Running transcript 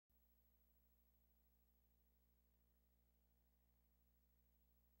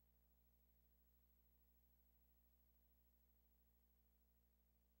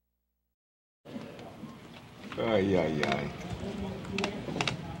Ay, ay, ay.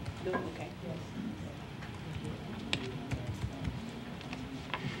 Okay.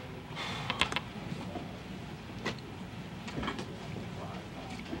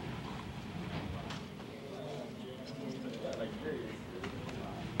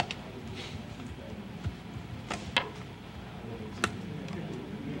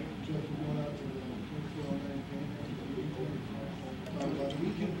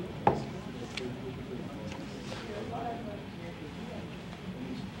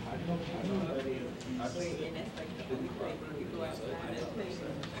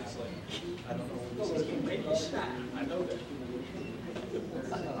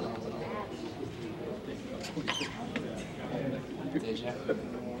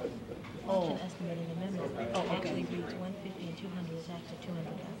 Oh. Estimating amendment. Oh, okay. Actually reads 150 and 200 is actually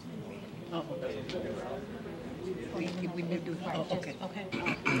 200,000. Oh, okay. We need to do. Oh, okay. Okay.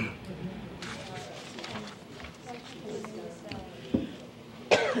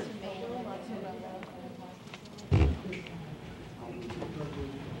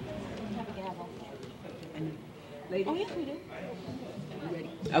 Oh, yes, we do.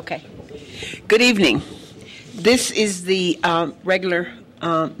 Okay. Good evening. This is the regular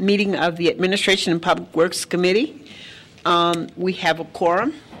meeting of the Administration and Public Works Committee. We have a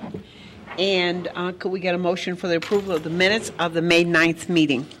quorum. And could we get a motion for the approval of the minutes of the May 9th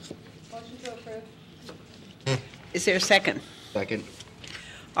meeting? Motion to approve. Is there a second? Second.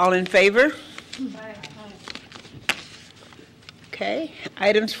 All in favor? Aye. Okay.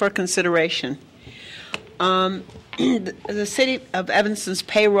 Items for consideration. The City of Evanston's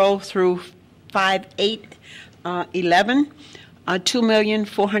payroll through 5/8/11,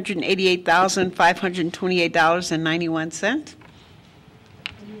 $2,488,528.91. Second.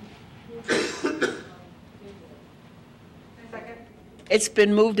 It's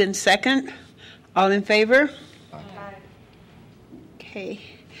been moved in second. All in favor? Aye. Okay.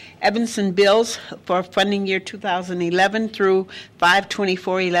 Evanston bills for funding year 2011 through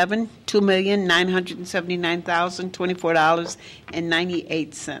 5/24/11,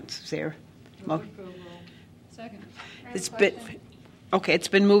 $2,979,024.98. Is there? Second. It's been okay. It's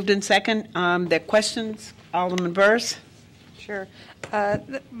been moved in second. There are questions, Alderman Burrs? Sure.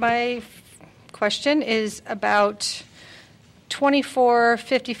 My question is about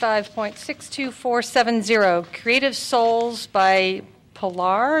 2455.62470, Creative Souls by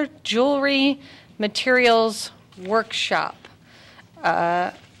Pilar Jewelry Materials Workshop.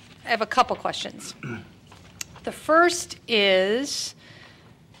 I have a couple questions. The first is,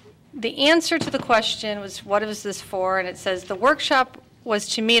 the answer to the question was, what is this for? And it says, the workshop was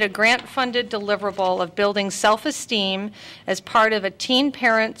to meet a grant-funded deliverable of building self-esteem as part of a teen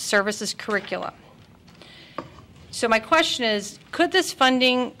parent services curriculum. So my question is, could this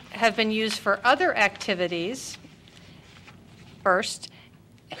funding have been used for other activities? First,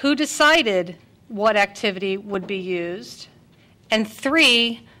 who decided what activity would be used? And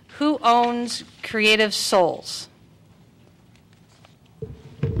three, who owns Creative Souls?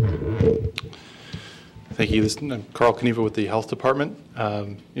 Thank you. I'm Carl Kneva with the Health Department.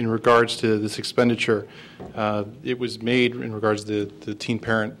 In regards to this expenditure, it was made in regards to the teen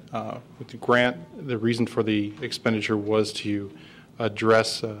parent with the grant. The reason for the expenditure was to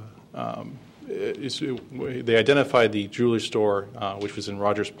address, they identified the jewelry store, which was in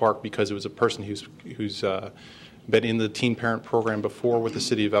Rogers Park, because it was a person who's been in the teen parent program before with the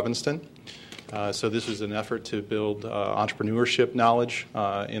City of Evanston. So this was an effort to build entrepreneurship knowledge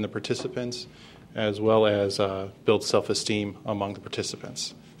in the participants, as well as build self-esteem among the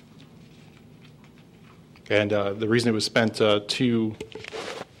participants. And the reason it was spent to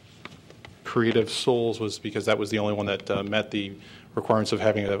Creative Souls was because that was the only one that met the requirements of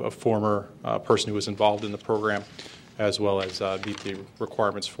having a former person who was involved in the program, as well as meet the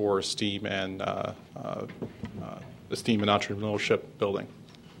requirements for esteem and entrepreneurship building.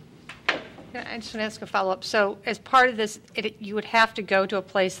 I just want to ask a follow-up. So as part of this, you would have to go to a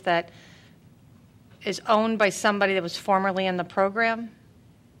place that is owned by somebody that was formerly in the program?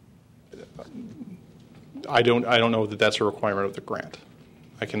 I don't know that that's a requirement of the grant.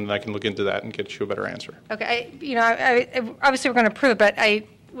 I can look into that and get you a better answer. Okay. Obviously we're going to approve it, but I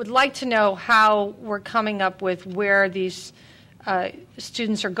would like to know how we're coming up with where these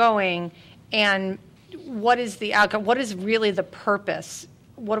students are going, and what is the outcome? What is really the purpose?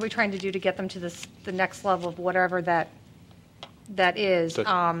 What are we trying to do to get them to the next level of whatever that is?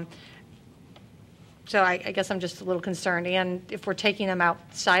 So I guess I'm just a little concerned. And if we're taking them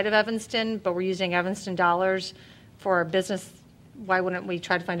outside of Evanston, but we're using Evanston dollars for a business, why wouldn't we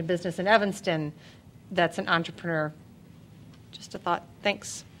try to find a business in Evanston that's an entrepreneur? Just a thought.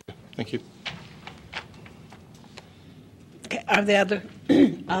 Thanks. Thank you. Okay, are there other,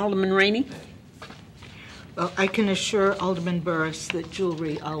 Alderman Rainey? Well, I can assure Alderman Burris that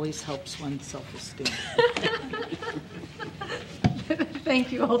jewelry always helps one's self-esteem.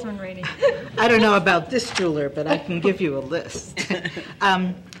 Thank you, Alderman Rainey. I don't know about this jeweler, but I can give you a list.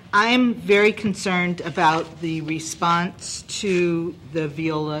 I'm very concerned about the response to the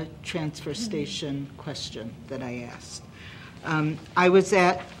Viola transfer station question that I asked. I was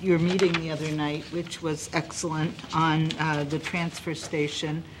at your meeting the other night, which was excellent, on the transfer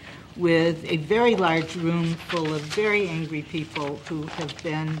station, with a very large room full of very angry people who have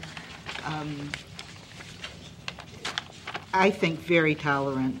been, I think, very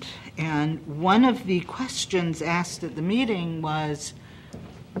tolerant. And one of the questions asked at the meeting was,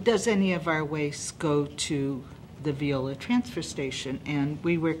 does any of our waste go to the Viola transfer station? And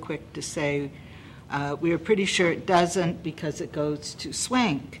we were quick to say, we were pretty sure it doesn't because it goes to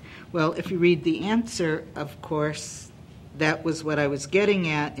Swank. Well, if you read the answer, of course, that was what I was getting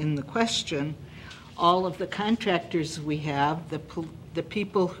at in the question. All of the contractors we have, the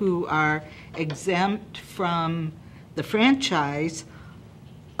people who are exempt from the franchise,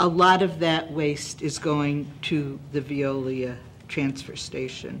 a lot of that waste is going to the Veolia transfer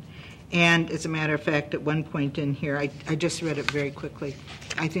station. And as a matter of fact, at one point in here, I just read it very quickly,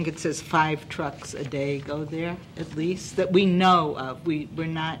 I think it says 5 trucks a day go there, at least, that we know of. We're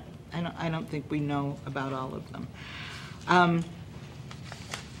not, I don't think we know about all of them.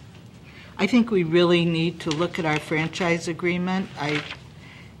 I think we really need to look at our franchise agreement.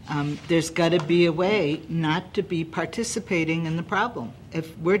 There's got to be a way not to be participating in the problem.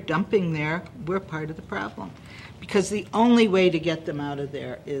 If we're dumping there, we're part of the problem. Because the only way to get them out of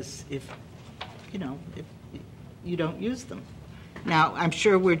there is if you don't use them. Now, I'm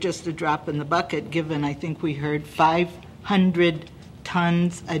sure we're just a drop in the bucket, given I think we heard 500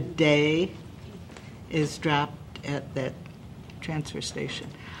 tons a day is dropped at that transfer station.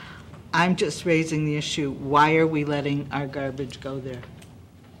 I'm just raising the issue, why are we letting our garbage go there?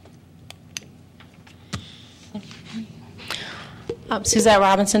 Suzette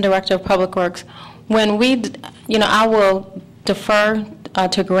Robinson, Director of Public Works. When we, I will defer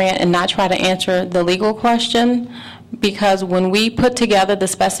to Grant and not try to answer the legal question, because when we put together the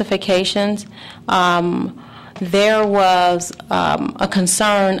specifications, there was a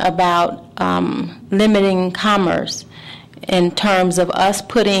concern about limiting commerce in terms of us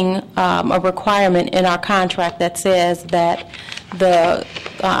putting a requirement in our contract that says that the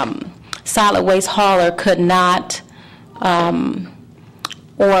solid waste hauler could not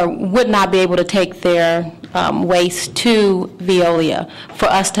or would not be able to take their waste to Veolia, for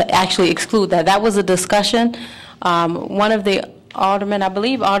us to actually exclude that. That was a discussion. One of the aldermen, I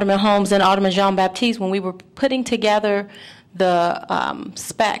believe Alderman Holmes and Alderman Jean-Baptiste, when we were putting together the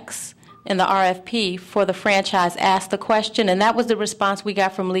specs in the RFP for the franchise, asked the question, and that was the response we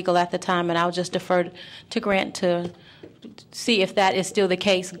got from legal at the time, and I'll just defer to Grant to see if that is still the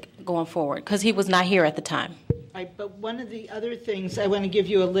case going forward, because he was not here at the time. Right, but one of the other things, I want to give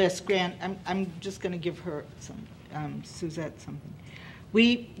you a list. Grant, I'm just going to give her some, Suzette something.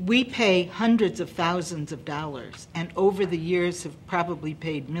 We pay hundreds of thousands of dollars, and over the years have probably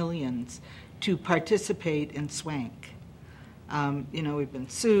paid millions to participate in Swank. We've been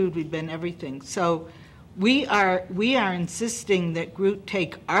sued, we've been everything. So we are insisting that Groot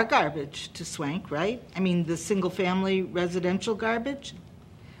take our garbage to Swank, right? I mean, the single-family residential garbage.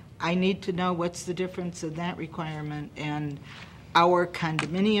 I need to know what's the difference in that requirement and our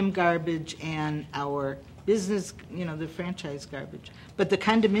condominium garbage and our business, the franchise garbage. But the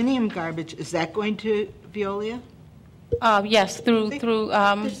condominium garbage, is that going to Veolia? Yes, through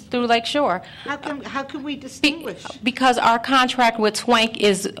Lake Shore. How can we distinguish? Because our contract with Swank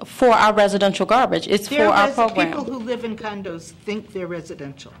is for our residential garbage. It's for our program. People who live in condos think they're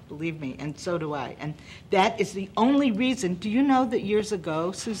residential, believe me, and so do I. And that is the only reason. Do you know that years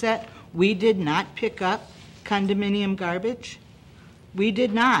ago, Suzette, we did not pick up condominium garbage? We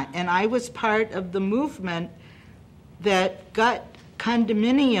did not. And I was part of the movement that got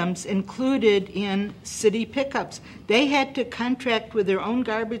condominiums included in city pickups. They had to contract with their own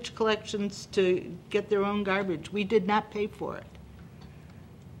garbage collections to get their own garbage. We did not pay for it.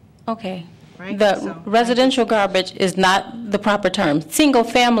 Okay. Right? The residential garbage is not the proper term.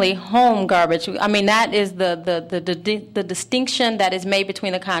 Single-family home garbage, I mean, that is the distinction that is made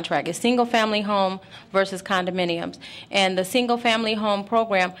between the contract. It's single-family home versus condominiums. And the single-family home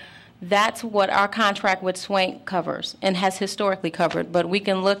program, that's what our contract with Swank covers and has historically covered. But we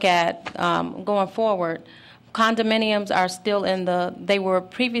can look at, going forward, condominiums are still they were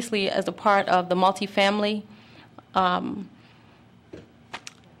previously as a part of the multifamily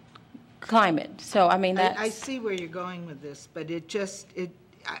climate. So, I mean, that's... I see where you're going with this, but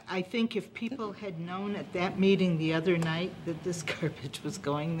I think if people had known at that meeting the other night that this garbage was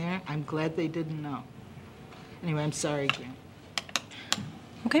going there, I'm glad they didn't know. Anyway, I'm sorry, Grant.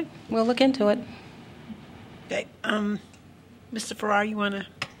 Okay, we'll look into it. Okay, Mr. Farrar, you want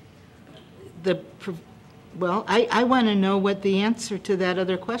to? Well, I want to know what the answer to that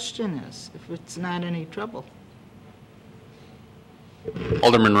other question is, if it's not any trouble.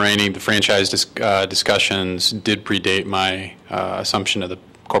 Alderman Rainey, the franchise discussions did predate my assumption of the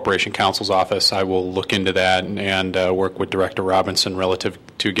Corporation Counsel's office. I will look into that and work with Director Robinson relative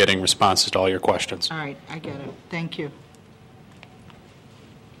to getting responses to all your questions. All right, I get it. Thank you.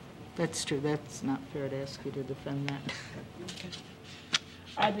 That's true. That's not fair to ask you to defend that. Okay.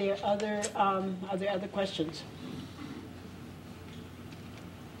 Are there other questions?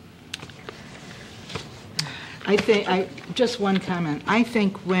 Just one comment. I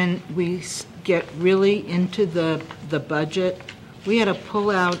think when we get really into the budget, we had to pull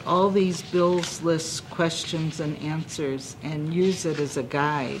out all these bills list questions and answers and use it as a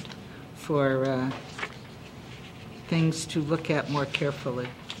guide for things to look at more carefully.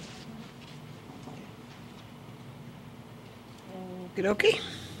 Okay.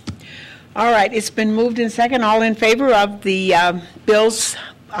 All right, it's been moved in second. All in favor of the bills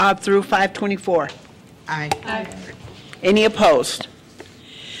through 524? Aye. Any opposed?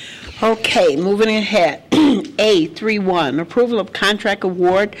 Okay, moving ahead. A31, approval of contract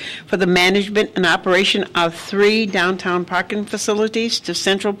award for the management and operation of 3 downtown parking facilities to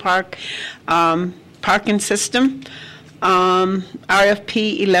Central Park Parking System.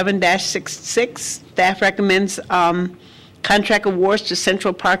 RFP 11-66. Staff recommends contract awards to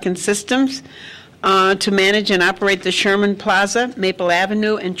Central Parking Systems to manage and operate the Sherman Plaza, Maple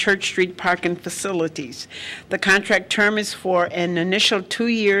Avenue, and Church Street parking facilities. The contract term is for an initial 2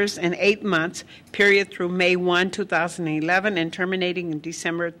 years and 8 months period through May 1, 2011, and terminating in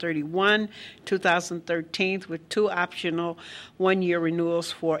December 31, 2013, with 2 optional 1-year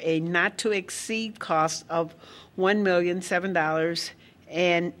renewals for a not-to-exceed cost of $1,007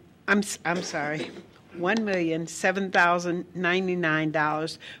 and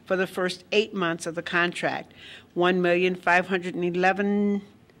 $1,007,099 for the first 8 months of the contract,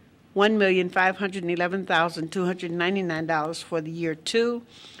 $1,511,299 for the year 2,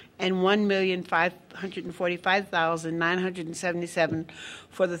 and $1,545,977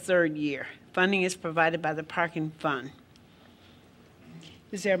 for the 3rd year. Funding is provided by the Parking Fund.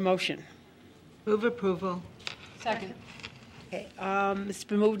 Is there a motion? Move approval. Second. Okay, it's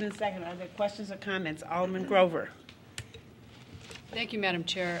been moved in second. Are there questions or comments? Alderman Grover. Thank you, Madam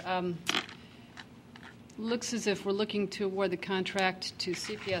Chair. Looks as if we're looking to award the contract to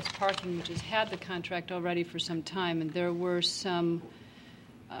CPS Parking, which has had the contract already for some time, and there were some,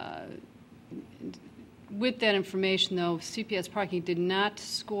 with that information, though, CPS Parking did not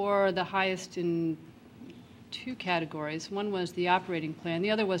score the highest in 2 categories. One was the operating plan,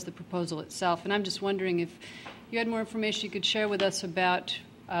 the other was the proposal itself, and I'm just wondering if you had more information you could share with us about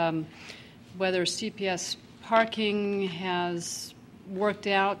whether CPS Parking has worked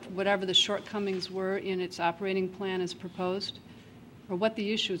out whatever the shortcomings were in its operating plan as proposed, or what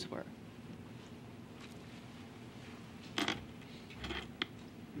the issues were.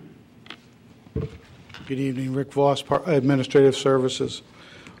 Good evening, Rick Voss, Administrative Services.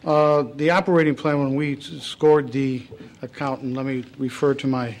 The operating plan, when we scored the accountant, let me refer to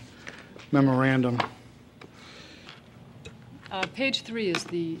my memorandum. Page 3 is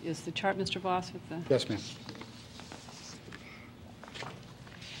the chart, Mr. Voss, with the... Yes, ma'am.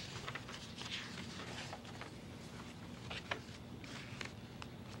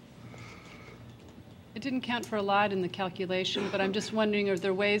 It didn't count for a lot in the calculation, but I'm just wondering, are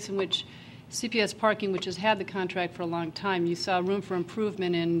there ways in which CPS Parking, which has had the contract for a long time, you saw room for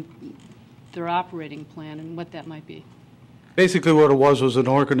improvement in their operating plan and what that might be? Basically what it was an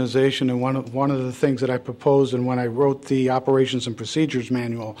organization, and one of the things that I proposed, and when I wrote the operations and procedures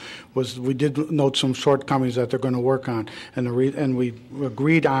manual, was we did note some shortcomings that they're going to work on, and we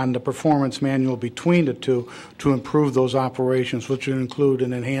agreed on the performance manual between the two to improve those operations, which would include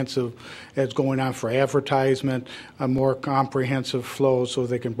an enhancement as going on for advertisement, a more comprehensive flow so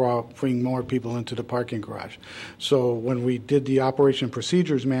they can bring more people into the parking garage. So when we did the operation and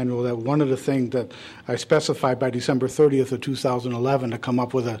procedures manual, that one of the things that I specified by December 30th of 2011 to come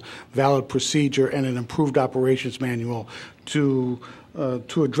up with a valid procedure and an improved operations manual to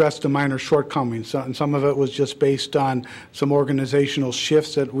address the minor shortcomings. And some of it was just based on some organizational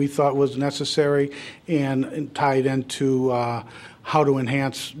shifts that we thought was necessary and tied into how to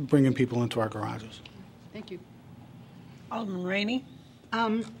enhance bringing people into our garages. Thank you. Alderman Rainey.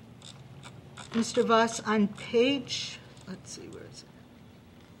 Mr. Voss, on page, let's see, where is it?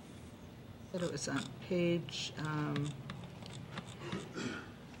 I thought it was on page,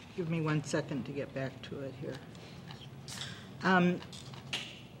 give me 1 second to get back to it here.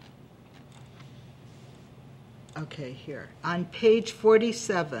 Okay, here. On page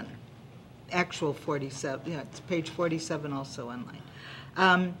 47, actual 47, yeah, it's page 47 also online.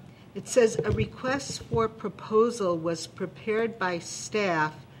 It says, a request for proposal was prepared by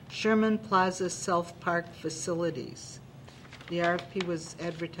staff, Sherman Plaza Self Park Facilities. The RFP was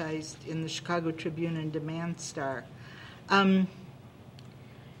advertised in the Chicago Tribune and Demand Star. Did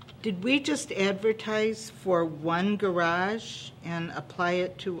we just advertise for one garage and apply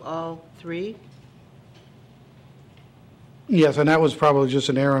it to all three? Yes, and that was probably just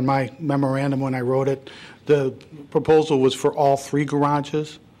an error in my memorandum when I wrote it. The proposal was for all 3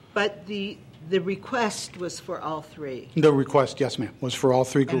 garages. But the request was for all 3. The request, yes, ma'am, was for all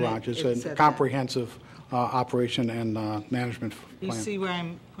 3 And garages, it and said comprehensive operation and management You plan. see where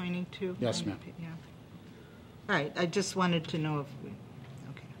I'm pointing to? Yes, ma'am. Yeah. All right, I just wanted to know if we,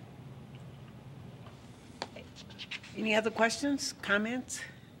 okay. Any other questions, comments?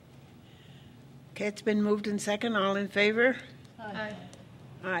 Okay, it's been moved in second. All in favor? Aye.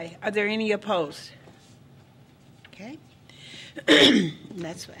 Aye. Are there any opposed? Okay.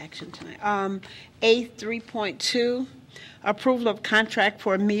 That's for action tonight. A 3.2, approval of contract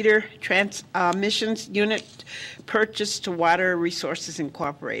for meter transmissions unit purchase to Water Resources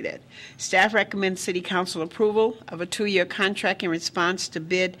Incorporated. Staff recommends City Council approval of a 2-year contract in response to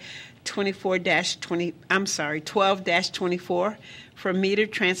bid 12-24 for meter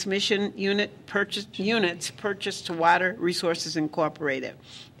transmission units purchased to Water Resources Incorporated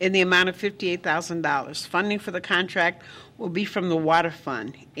in the amount of $58,000. Funding for the contract will be from the Water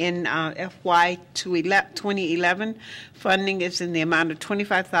Fund. In FY 2011, funding is in the amount of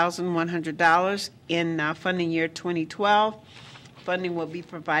 $25,100. In funding year 2012, funding will be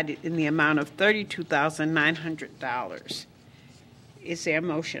provided in the amount of $32,900. Is there a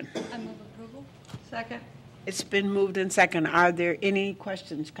motion? I move approval. Second. It's been moved in second. Are there any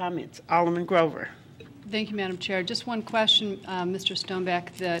questions, comments? Alderman Grover. Thank you, Madam Chair. Just one question, Mr.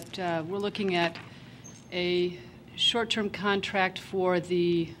 Stoneback, that we're looking at a short-term contract for a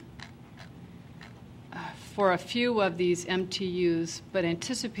few of these MTUs, but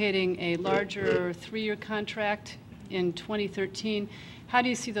anticipating a larger 3-year contract in 2013. How do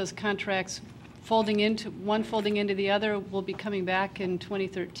you see those contracts folding into the other? Will be coming back in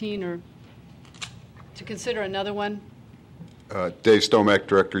 2013, or to consider another one? Dave Stomack,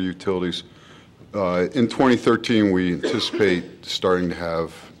 Director Utilities. In 2013, we anticipate starting to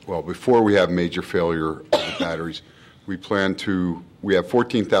have, well, before we have major failure of the batteries, we have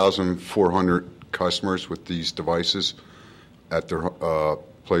 14,400 customers with these devices at their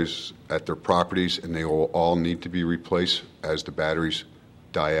at their properties, and they will all need to be replaced as the batteries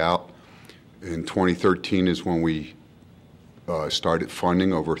die out. In 2013 is when we started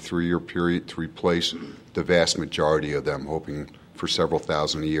funding over a 3-year period to replace the vast majority of them, hoping for several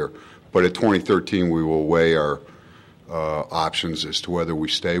thousand a year. But at 2013, we will weigh our options as to whether we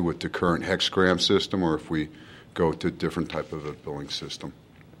stay with the current hexagram system or if we go to a different type of a billing system.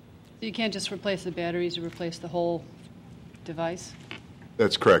 You can't just replace the batteries or replace the whole device?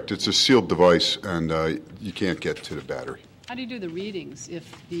 That's correct. It's a sealed device, and you can't get to the battery. How do you do the readings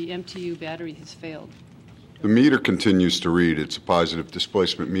if the MTU battery has failed? The meter continues to read. It's a positive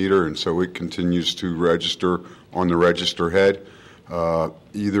displacement meter, and so it continues to register on the register head.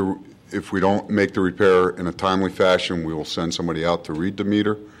 Either if we don't make the repair in a timely fashion, we will send somebody out to read the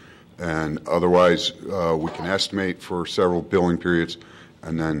meter, and otherwise we can estimate for several billing periods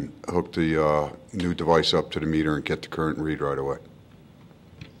and then hook the new device up to the meter and get the current read right away.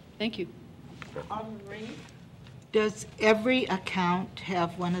 Thank you. Does every account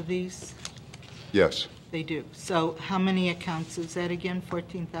have one of these? Yes. They do. So how many accounts is that again,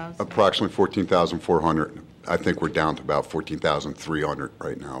 14,000? Approximately 14,400. I think we're down to about 14,300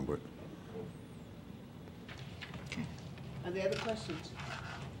 right now. But Okay. Are there other questions?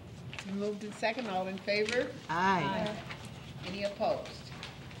 Moved in second. All in favor? Aye. Any opposed?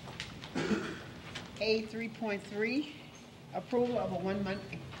 A 3.3, approval of a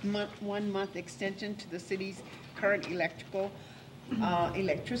one-month extension to the city's current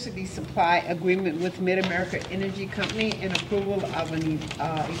electricity supply agreement with Mid-America Energy Company, and approval of an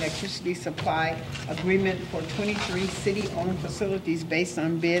electricity supply agreement for 23 city-owned facilities based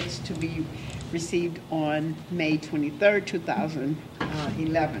on bids to be received on May 23rd,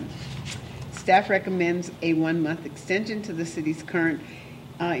 2011. Staff recommends a 1-month extension to the city's current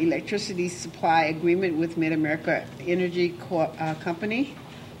electricity supply agreement with Mid-America Energy Company.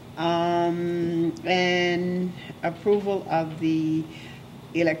 And approval of the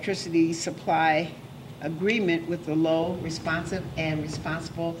electricity supply agreement with the low, responsive, and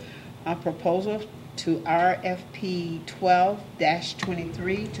responsible proposal to RFP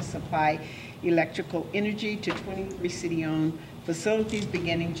 12-23 to supply electrical energy to 23 city-owned facilities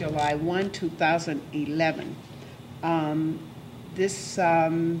beginning July 1, 2011. This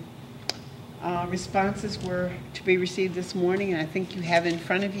responses were to be received this morning, and I think you have in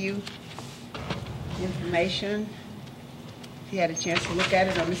front of you information. If you had a chance to look at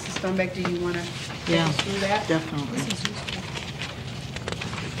it, or Mrs. Stonebeck, do you want to take us through that? Definitely.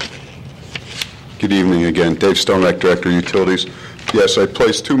 Good evening again. Dave Stonebeck, Director of Utilities. Yes, I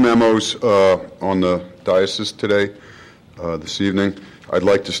placed two memos on the diocese today, this evening. I'd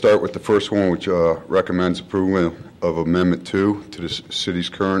like to start with the first one, which recommends approval of Amendment 2 to the city's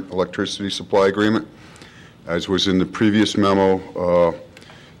current electricity supply agreement. As was in the previous memo,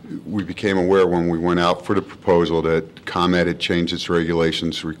 we became aware when we went out for the proposal that ComEd had changed its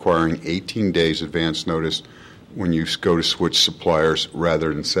regulations requiring 18 days advance notice when you go to switch suppliers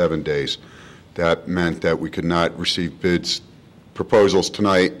rather than 7 days. That meant that we could not receive proposals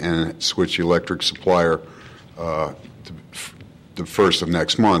tonight and switch the electric supplier the first of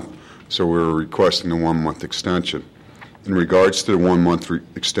next month, so we're requesting a 1-month extension. In regards to the 1-month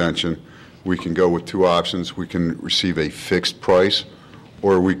extension, we can go with two options. We can receive a fixed price,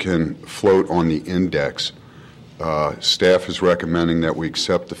 or we can float on the index. Staff is recommending that we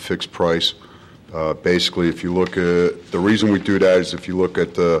accept the fixed price. Basically, if you look at the reason we do that is if you look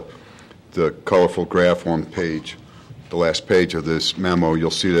at the colorful graph on the last page of this memo, you'll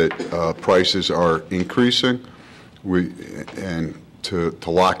see that prices are increasing. And to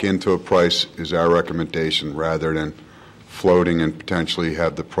lock into a price is our recommendation rather than floating and potentially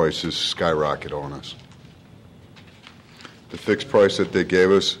have the prices skyrocket on us. The fixed price that they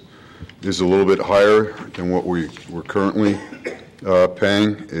gave us is a little bit higher than what we're currently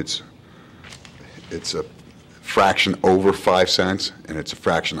paying. It's a fraction over 5 cents, and it's a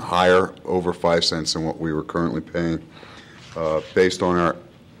fraction higher over 5 cents than what we were currently paying. Based on our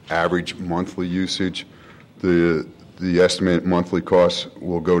average monthly usage, the estimated monthly costs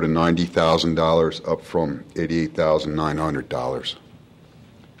will go to $90,000, up from $88,900.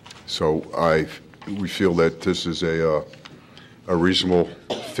 So we feel that this is a reasonable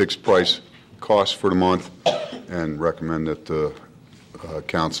fixed price cost for the month, and recommend that the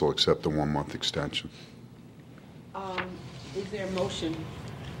council accept the 1-month extension. Is there a motion?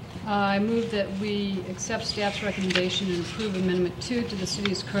 I move that we accept staff's recommendation and approve Amendment 2 to the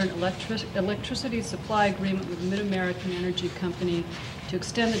city's current electricity supply agreement with Mid-American Energy Company to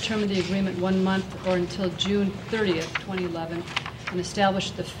extend the term of the agreement 1 month or until June 30th, 2011, and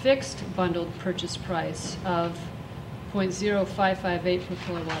establish the fixed bundled purchase price of .0558 per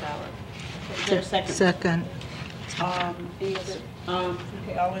kilowatt hour. Is there a second? Second. Any other,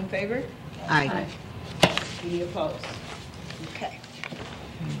 okay, all in favor? Aye. Any opposed? Okay.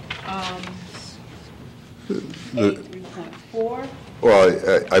 3.4.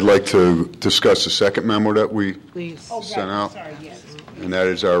 Well, I'd like to discuss the second memo that we Please. sent out. Sorry, yes. And that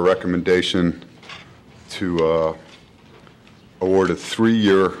is our recommendation to award a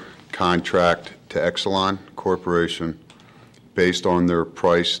 3-year contract to Exelon Corporation based on their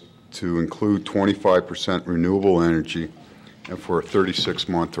price to include 25% renewable energy and for a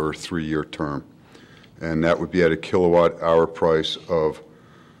 36-month or 3-year term. And that would be at a kilowatt hour price of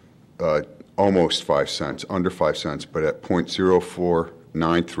almost 5 cents, under 5 cents, but at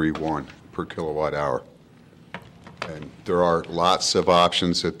 .04931 per kilowatt hour. And there are lots of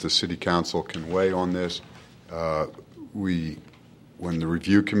options that the City Council can weigh on this. When the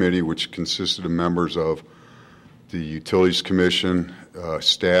review committee, which consisted of members of the Utilities Commission,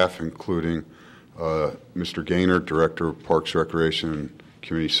 staff, including Mr. Gaynor, Director of Parks, Recreation, and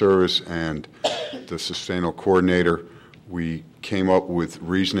Community Service, and the Sustainable Coordinator, we came up with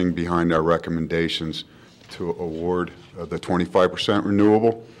reasoning behind our recommendations to award the 25%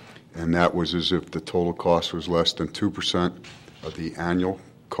 renewable, and that was as if the total cost was less than 2% of the annual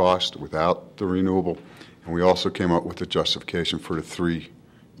cost without the renewable. And we also came up with a justification for the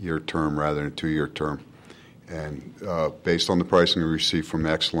 3-year term rather than a 2-year term. And based on the pricing we received from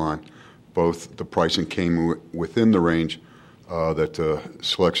Exelon, both the pricing came within the range that the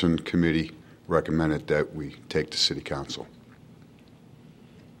selection committee recommended that we take to City Council.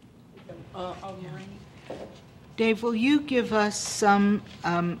 Dave, will you give us some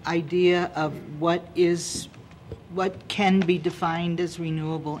idea of what can be defined as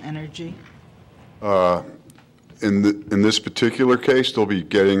renewable energy? In this particular case, they'll be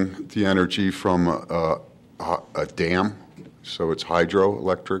getting the energy from a dam so it's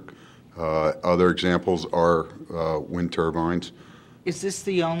hydroelectric. Other examples are wind turbines. Is this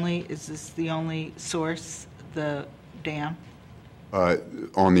the only source, the dam?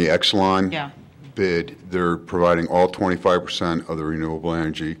 On the Exelon Yeah. bid, they're providing all 25% of the renewable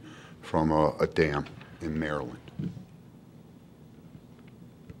energy from a dam in Maryland.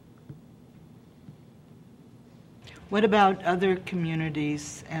 What about other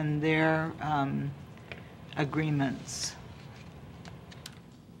communities and their agreements?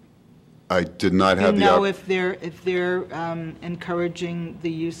 I did not Do you have the... know if they're encouraging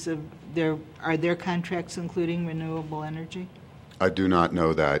the use of are their contracts including renewable energy? I do not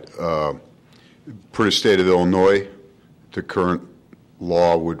know that. Per the state of Illinois, the current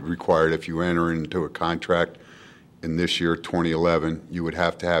law would require that if you enter into a contract in this year, 2011, you would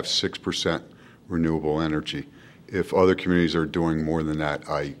have to have 6% renewable energy. If other communities are doing more than that,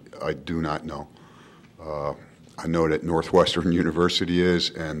 I do not know. I know that Northwestern University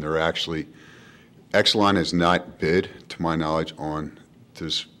is, and they're actually, Exelon has not bid, to my knowledge, on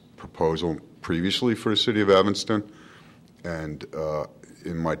this proposal previously for the city of Evanston. And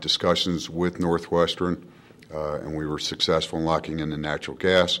in my discussions with Northwestern, and we were successful in locking in the natural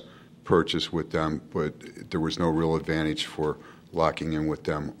gas purchase with them, but there was no real advantage for locking in with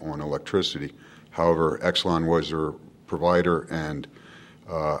them on electricity. However, Exelon was their provider, and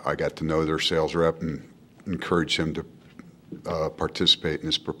I got to know their sales rep and encouraged him to participate in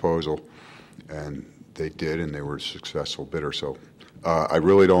this proposal, and they did, and they were a successful bidder. So I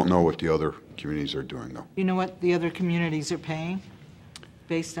really don't know what the other communities are doing, though. You know what the other communities are paying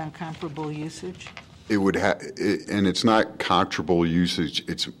based on comparable usage? It would and it's not comparable usage.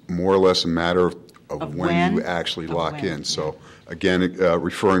 It's more or less a matter of when you actually lock in. So again,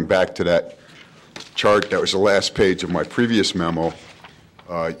 referring back to that chart that was the last page of my previous memo,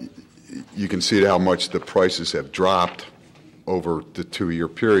 you can see how much the prices have dropped over the 2-year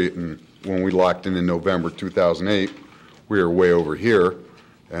period. And when we locked in November 2008, we were way over here.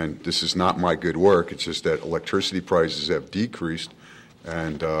 And this is not my good work. It's just that electricity prices have decreased,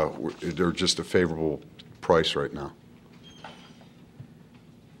 and they're just a favorable price right now.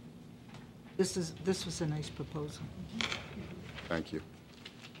 This was a nice proposal. Thank you.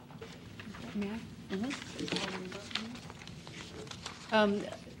 Mr.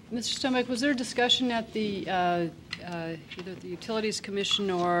 Stomek, was there a discussion at the either the Utilities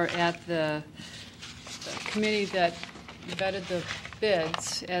Commission or at the committee that vetted the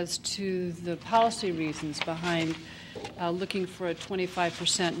bids as to the policy reasons behind looking for a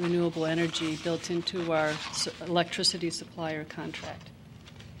 25% renewable energy built into our electricity supplier contract?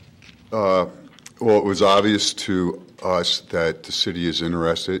 Well, it was obvious to us that the city is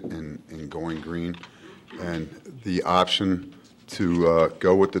interested in going green, and the option to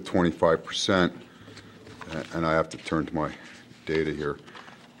go with the 25%, and I have to turn to my data here,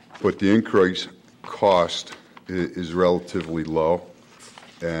 but the increase cost is relatively low,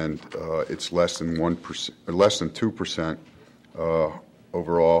 and it's less than 1%, less than 2%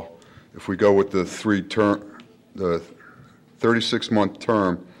 overall. If we go with the 36-month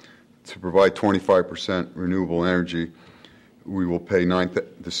term to provide 25% renewable energy, we will pay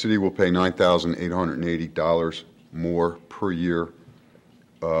the city will pay $9,880 more per year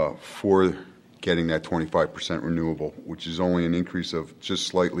for getting that 25% renewable, which is only an increase of just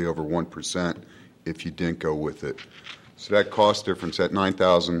slightly over 1% if you didn't go with it. So that cost difference, that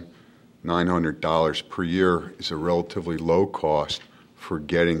 $9,900 per year, is a relatively low cost for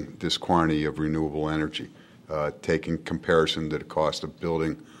getting this quantity of renewable energy, taking comparison to the cost of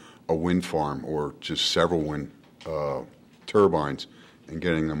building a wind farm or just several wind turbines and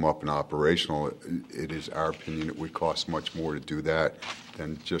getting them up and operational. It is our opinion it would cost much more to do that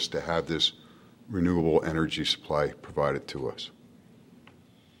than just to have this renewable energy supply provided to us.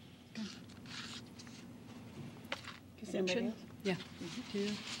 Yeah.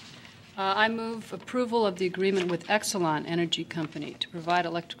 I move approval of the agreement with Exelon Energy Company to provide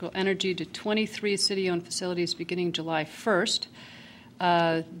electrical energy to 23 city-owned facilities beginning July 1st,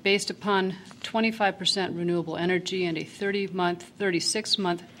 based upon 25% renewable energy and a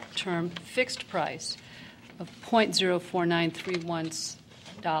 36-month term fixed price of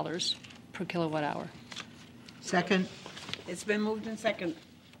 $0.04931 per kilowatt hour. Second. It's been moved and second.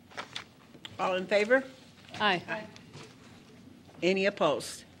 All in favor? Aye. Any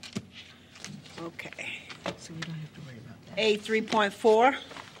opposed? Okay. So we don't have to worry about that. A 3.4,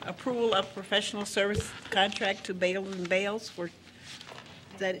 approval of professional service contract to Bayless and Bales for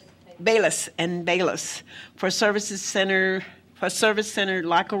Bayless and Bayless for Service Center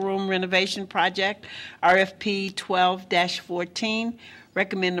locker room renovation project, RFP 12-14.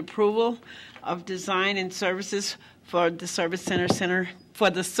 Recommend approval of design and services for the service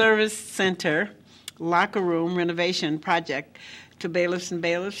center locker room renovation project to bailiffs and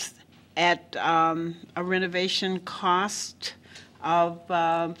bailiffs at a renovation cost of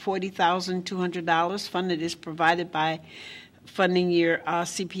 $40,200. Funded is provided by funding year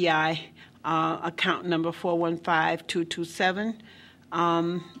CPI account number 415227,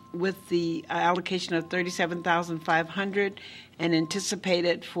 with the allocation of $37,500 and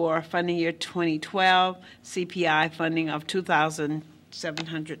anticipated for funding year 2012 CPI funding of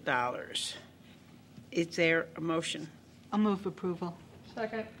 $2,700. Is there a motion? I'll move approval.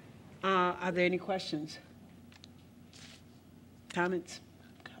 Second. Are there any questions? Comments?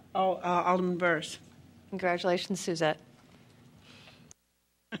 Oh, Alderman Burrs. Congratulations, Suzette.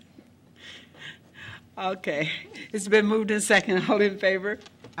 Okay. It's been moved and second. All in favor?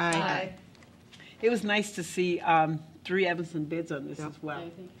 Aye. It was nice to see 3 Evanston bids on this as well.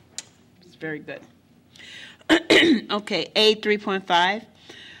 It's very good. Okay, A 3.5,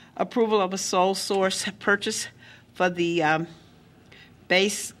 approval of a sole source purchase for the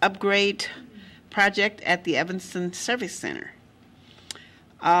base upgrade project at the Evanston Service Center.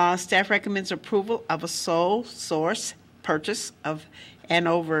 Staff recommends approval of a sole source purchase of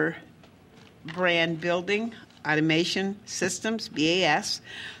Hanover brand building automation systems, BAS,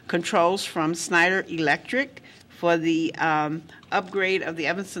 controls from Snyder Electric for the upgrade of the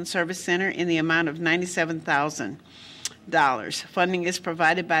Evanston Service Center in the amount of $97,000. Funding is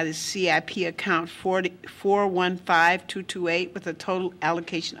provided by the CIP account 415228 with a total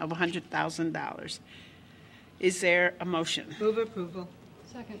allocation of $100,000. Is there a motion? Move approval.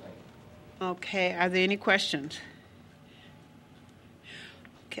 Second. Okay, are there any questions?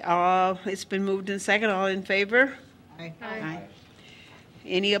 Okay, it's been moved and second. All in favor? Aye. Aye.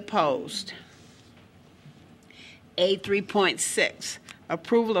 Any opposed? A 3.6,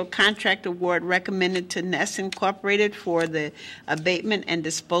 approval of contract award recommended to Ness Incorporated for the abatement and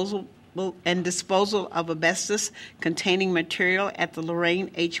disposal of asbestos containing material at the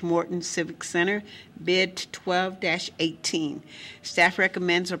Lorraine H. Morton Civic Center, bid 12-18. Staff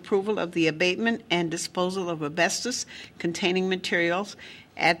recommends approval of the abatement and disposal of asbestos containing materials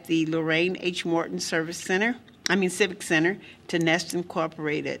at the Lorraine H. Morton Civic Center to Nest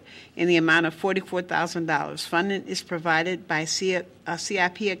Incorporated in the amount of $44,000. Funding is provided by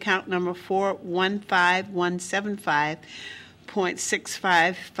CIP account number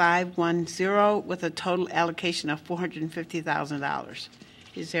 415175.65510 with a total allocation of $450,000.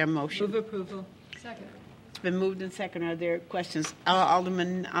 Is there a motion? Move approval. Second. It's been moved and second. Are there questions?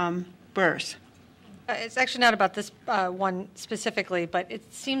 Alderman Burrs. It's actually not about this one specifically, but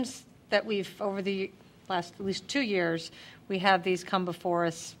it seems that we've, over the last at least 2 years, we have these come before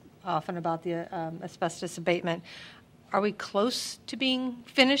us often about the asbestos abatement. Are we close to being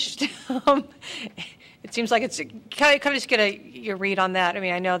finished? It seems like it's, can I just get your read on that? I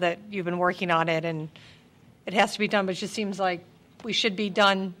mean, I know that you've been working on it and it has to be done, but it just seems like we should be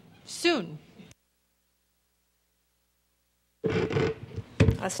done soon.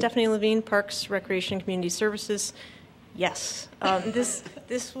 Stephanie Levine, Parks, Recreation, and Community Services. Yes, this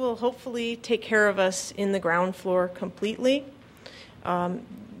will hopefully take care of us in the ground floor completely.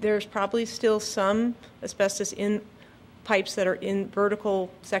 There's probably still some asbestos in pipes that are in vertical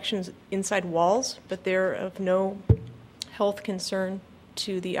sections inside walls, but they're of no health concern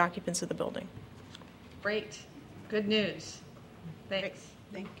to the occupants of the building. Great. Good news. Thanks.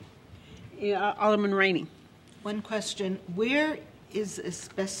 Thank you. Yeah, Alderman Rainey. One question. Where is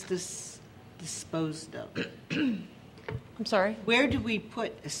asbestos disposed of? I'm sorry? Where do we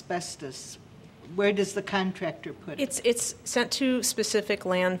put asbestos? Where does the contractor put it? It's sent to specific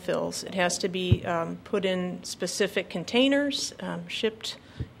landfills. It has to be put in specific containers, shipped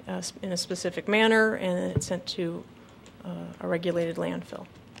in a specific manner, and it's sent to a regulated landfill.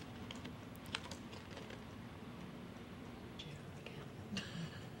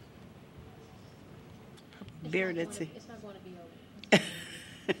 Beard, it's a...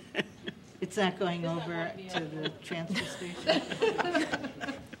 It's not going over to the transfer station?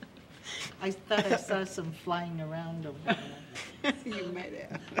 I thought I saw some flying around over there. You might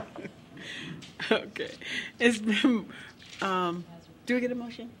have. Okay. It's been, do we get a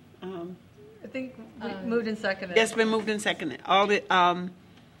motion? I think we moved and seconded. Yes, been moved and seconded. All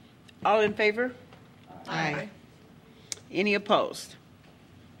in favor? Aye. Any opposed?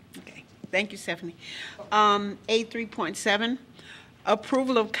 Okay. Thank you, Stephanie. A 3.7,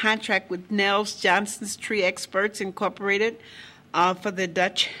 approval of contract with Nels Johnson's Tree Experts Incorporated for the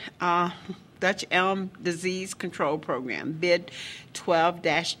Dutch Elm Disease Control Program, bid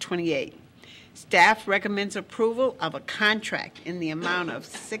 12-28. Staff recommends approval of a contract in the amount of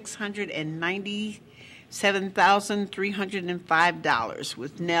 $690,000 $7,305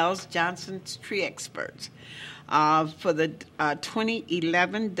 with Nels Johnson's Tree Experts for the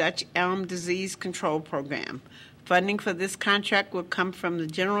 2011 Dutch Elm Disease Control Program. Funding for this contract will come from the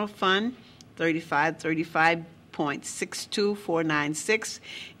General Fund 35.62496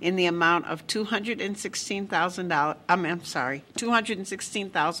 in the amount of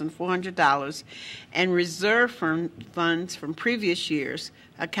 $216,400 and reserve funds from previous years,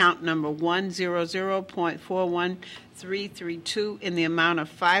 account number 100.41332 in the amount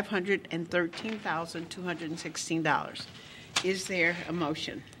of $513,216. Is there a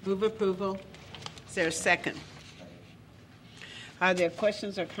motion? Move approval. Is there a second? Are there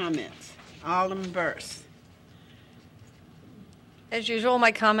questions or comments? Alderman Burrs. As usual,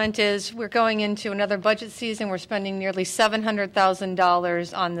 my comment is we're going into another budget season. We're spending nearly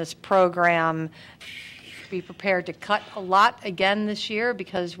 $700,000 on this program. Be prepared to cut a lot again this year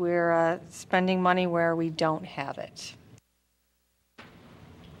because we're spending money where we don't have it.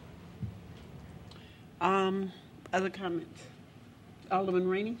 Other comments? Alderman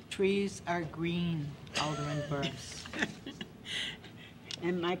Rainey? Trees are green, Alderman Burns.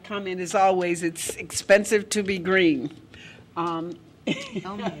 And my comment is always, it's expensive to be green. Tell me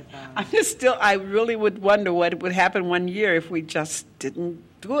about it. I really would wonder what would happen one year if we just didn't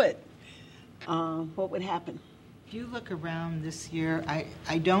do it. What would happen? If you look around this year, I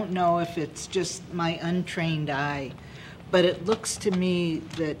don't know if it's just my untrained eye, but it looks to me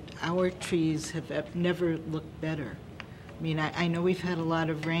that our trees have never looked better. I mean, I know we've had a lot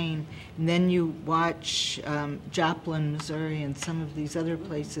of rain, and then you watch Joplin, Missouri, and some of these other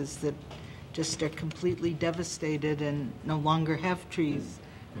places that just are completely devastated and no longer have trees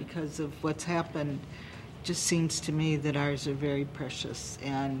because of what's happened. It just seems to me that ours are very precious.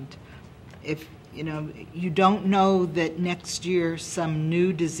 And if, you don't know that next year some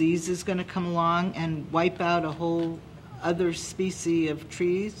new disease is going to come along and wipe out a whole other species of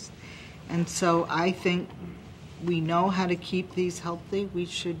trees. And so I think we know how to keep these healthy. We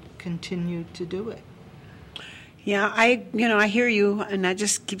should continue to do it. Yeah, I hear you, and I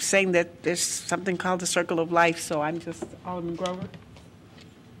just keep saying that there's something called the circle of life, so I'm just, Alderman Grover.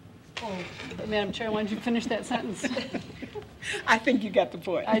 Oh, Madam Chair, why don't you finish that sentence? I think you got the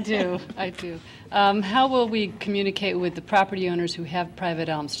point. I do. How will we communicate with the property owners who have private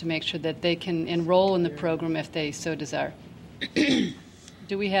elms to make sure that they can enroll in the program if they so desire?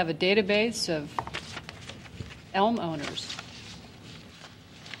 Do we have a database of elm owners?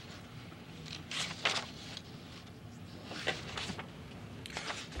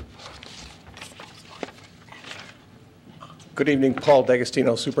 Good evening, Paul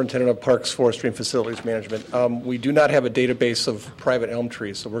D'Agostino, Superintendent of Parks, Forestry, and Facilities Management. We do not have a database of private elm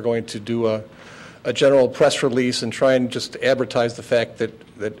trees, so we're going to do a general press release and try and just advertise the fact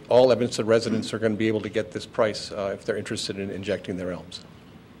that all Evanston residents are going to be able to get this price if they're interested in injecting their elms.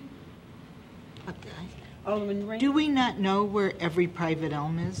 Do we not know where every private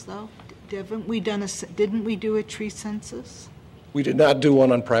elm is, though? Didn't we do a tree census? We did not do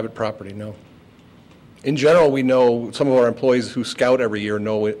one on private property, no. In general, we know some of our employees who scout every year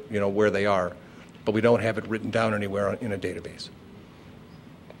know where they are, but we don't have it written down anywhere in a database.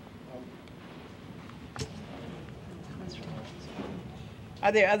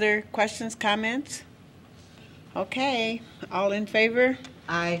 Are there other questions, comments? Okay, all in favor?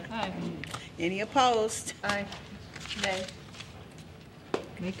 Aye. Aye. Any opposed? Aye. Nay.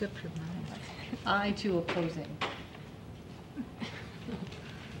 Make up your mind. Aye to opposing.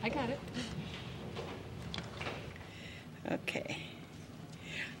 I got it. Okay.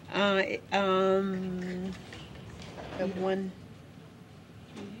 One.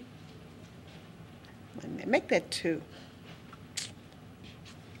 Make that two.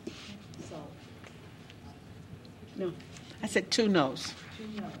 No, I said two no's.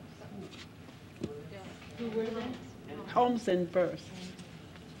 Who were they? Holmes and Burrs.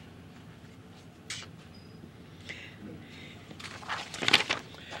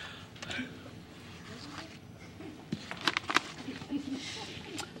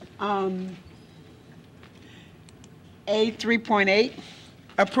 A 3.8,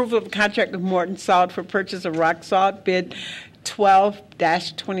 approval of contract with Morton Salt for purchase of rock salt, bid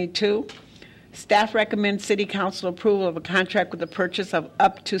 12-22. Staff recommends City Council approval of a contract with the purchase of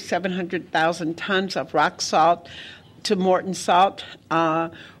up to 700,000 tons of rock salt to Morton Salt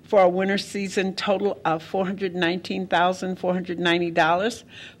for a winter season total of $419,490.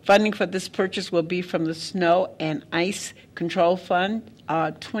 Funding for this purchase will be from the Snow and Ice Control Fund,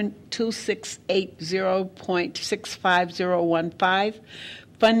 2680.65015.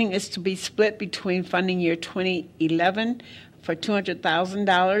 Funding is to be split between funding year 2011 for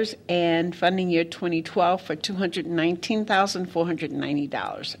 $200,000 and funding year 2012 for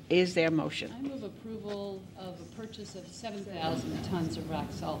 $219,490. Is there a motion? I move approval of a purchase of 7,000 tons of rock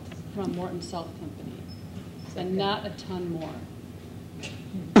salt from Morton Salt Company, and not a ton more.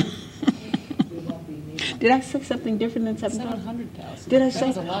 Did I say something different than 7,000? 700,000. Did I say? That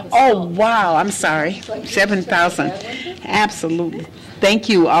was a lot of Oh, salt. wow, I'm sorry. 7,000. Absolutely. Thank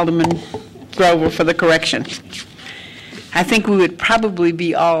you, Alderman Grover, for the correction. I think we would probably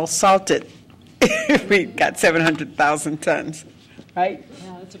be all salted if we got 700,000 tons, right?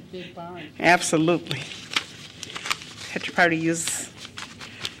 Yeah, that's a big barn. Absolutely. Had to probably use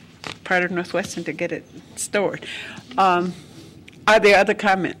part of Northwestern to get it stored. Are there other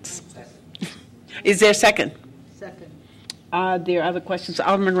comments? Is there a second? Second. Are there other questions?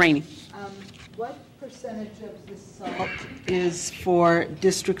 Alderman Rainey. What percentage of this salt is for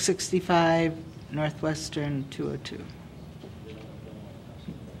District 65, Northwestern 202?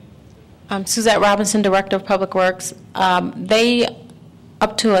 Suzette Robinson, Director of Public Works. They,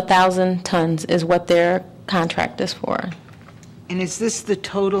 up to 1,000 tons is what their contract is for. And is this the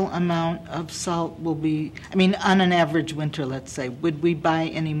total amount of salt will be, I mean, on an average winter, let's say, would we buy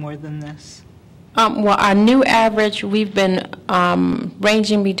any more than this? Well, our new average, we've been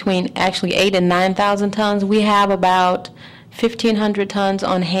ranging between actually 8,000 and 9,000 tons. We have about 1,500 tons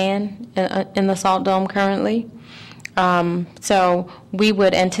on hand in the Salt Dome currently. So we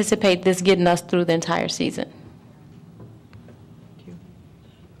would anticipate this getting us through the entire season.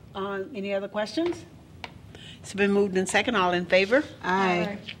 Any other questions? It's been moved in second. All in favor?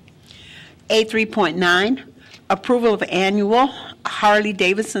 Aye. A3.9, approval of annual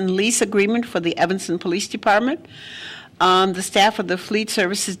Harley-Davidson lease agreement for the Evanston Police Department. The staff of the Fleet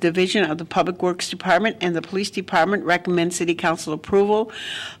Services Division of the Public Works Department and the Police Department recommend City Council approval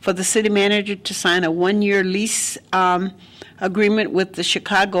for the city manager to sign a one-year lease agreement with the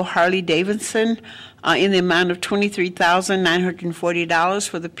Chicago Harley-Davidson in the amount of $23,940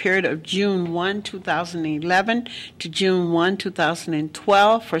 for the period of June 1, 2011 to June 1,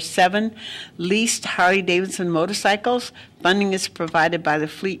 2012 for 7 leased Harley-Davidson motorcycles. Funding is provided by the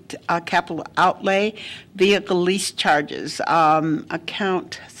Fleet Capital Outlay Vehicle Lease Charges,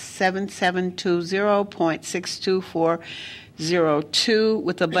 account 7720.62402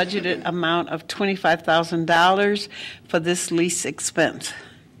 with a budgeted amount of $25,000 for this lease expense.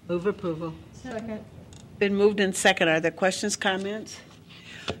 Move approval. Second. Been moved in second. Are there questions, comments?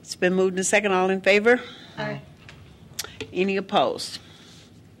 It's been moved in second. All in favor? Aye. Any opposed?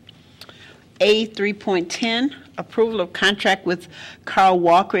 A3.10, approval of contract with Carl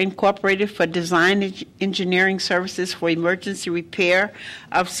Walker Incorporated for design engineering services for emergency repair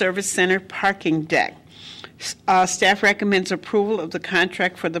of service center parking deck. Staff recommends approval of the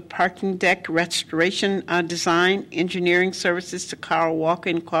contract for the parking deck restoration design engineering services to Carl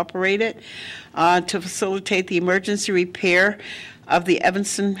Walker Incorporated to facilitate the emergency repair of the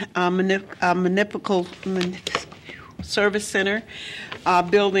Evanston Municipal Service Center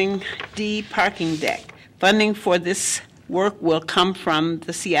Building D parking deck. Funding for this work will come from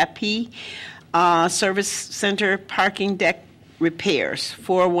the CIP Service Center parking deck repairs,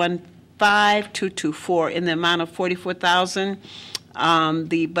 415-224 in the amount of $44,000.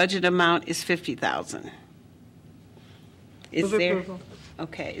 The budget amount is $50,000. Is Move there? approval.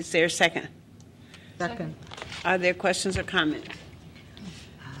 Okay. Is there a second? Second. Are there questions or comments?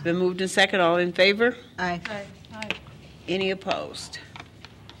 It's been moved in second. All in favor? Aye. Aye. Aye. Any opposed?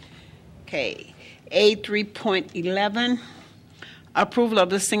 Okay. A3.11, approval of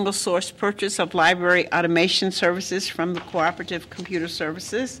the single source purchase of library automation services from the Cooperative Computer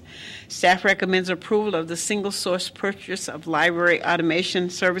Services. Staff recommends approval of the single source purchase of library automation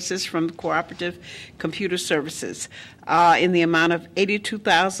services from the Cooperative Computer Services in the amount of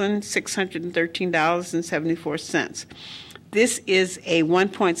 $82,613.74. This is a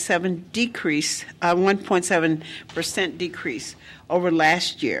 1.7% decrease over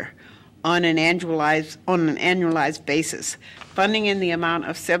last year on an annualized basis. Funding in the amount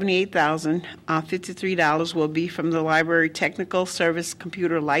of $78,053 will be from the Library Technical Service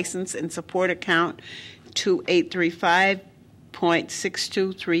Computer License and Support Account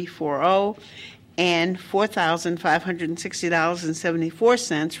 2835.62340 and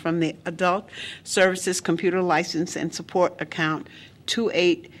 $4,560.74 from the Adult Services Computer License and Support Account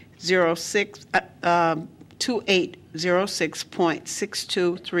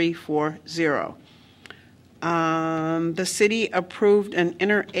 2806.62340. The city approved an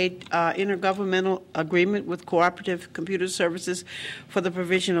intergovernmental agreement with Cooperative Computer Services for the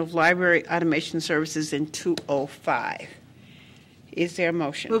provision of library automation services in 2005. Is there a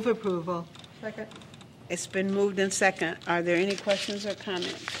motion? Move approval. Second. It's been moved in second. Are there any questions or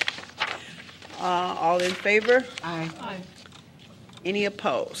comments? All in favor? Aye. Aye. Any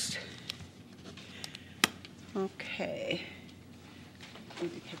opposed? Okay. I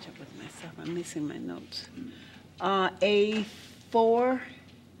need to catch up with myself. I'm missing my notes. A4,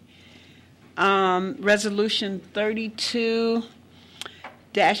 Resolution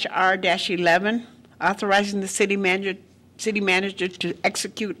 32-R-11, authorizing the city manager to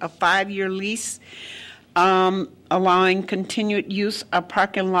execute a 5-year lease, allowing continued use of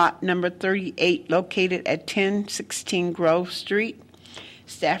parking lot number 38 located at 1016 Grove Street.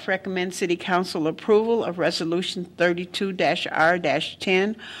 Staff recommends City Council approval of Resolution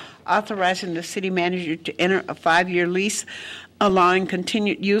 32-R-10, authorizing the city manager to enter a 5-year lease, allowing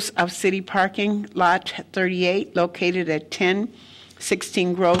continued use of city parking lot 38 located at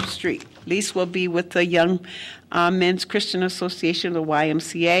 1016 Grove Street. Lease will be with the Young Men's Christian Association, the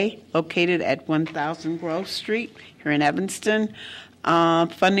YMCA, located at 1000 Grove Street here in Evanston.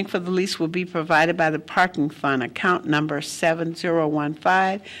 Funding for the lease will be provided by the Parking Fund, account number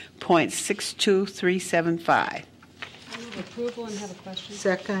 7015.62375. I move approval and have a question.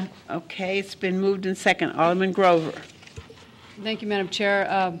 Second. Okay, it's been moved in second. Alderman Grover. Thank you, Madam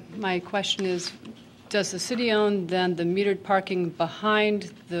Chair. My question is, does the city own then the metered parking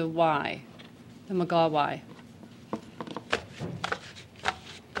behind the Y, the McGaw Y?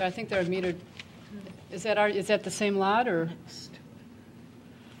 I think they're metered. Is that the same lot or?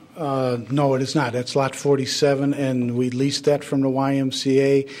 No, it is not. It's lot 47, and we leased that from the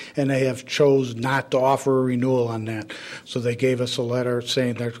YMCA, and they have chose not to offer a renewal on that. So they gave us a letter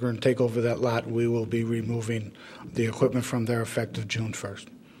saying they're going to take over that lot, and we will be removing the equipment from there effective June 1st.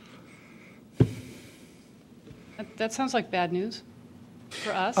 That sounds like bad news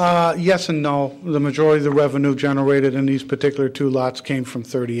for us. Yes and no. The majority of the revenue generated in these particular two lots came from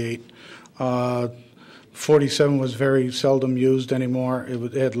 38. 47 was very seldom used anymore.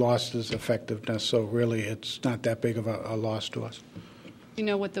 It had lost its effectiveness, so really it's not that big of a loss to us. Do you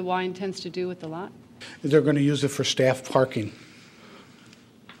know what the Y intends to do with the lot? They're going to use it for staff parking.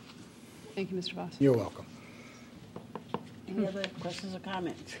 Thank you, Mr. Voss. You're welcome. Any other questions or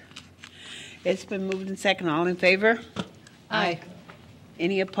comments? It's been moved in second. All in favor? Aye.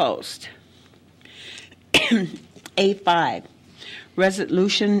 Any opposed? A5,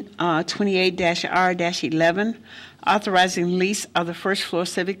 Resolution 28-R-11, authorizing lease of the first floor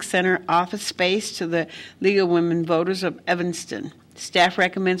Civic Center office space to the League of Women Voters of Evanston. Staff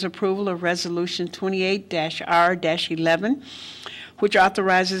recommends approval of Resolution 28-R-11, which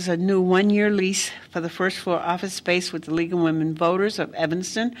authorizes a new 1-year lease for the first floor office space with the League of Women Voters of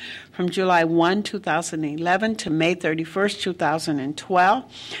Evanston from July 1, 2011 to May 31, 2012,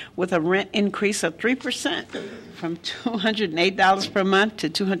 with a rent increase of 3% from $208 per month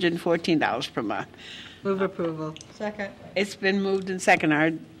to $214 per month. Move approval. Second. It's been moved and second.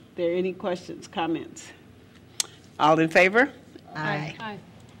 Are there any questions, comments? All in favor? Aye. Aye.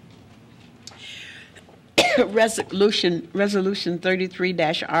 Resolution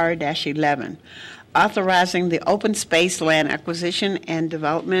 33-R-11, authorizing the open space land acquisition and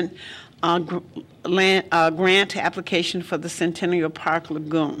development grant application for the Centennial Park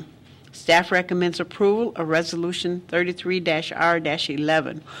Lagoon. Staff recommends approval of Resolution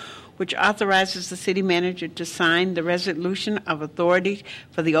 33-R-11, which authorizes the city manager to sign the resolution of authority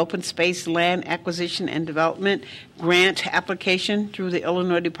for the open space land acquisition and development grant application through the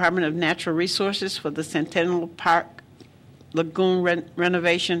Illinois Department of Natural Resources for the Centennial Park Lagoon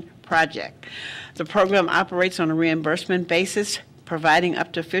renovation project. The program operates on a reimbursement basis, providing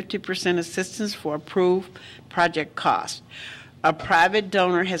up to 50% assistance for approved project costs. A private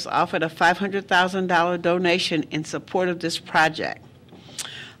donor has offered a $500,000 donation in support of this project.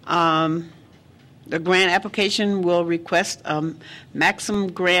 The grant application will request a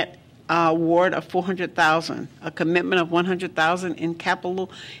maximum grant award of $400,000, a commitment of $100,000 in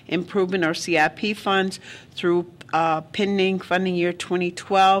capital improvement or CIP funds through pending funding year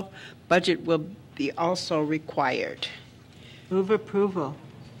 2012. Budget will be also required. Move approval.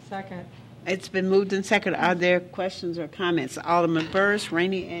 Second. It's been moved and seconded. Are there questions or comments? Alderman Burrs,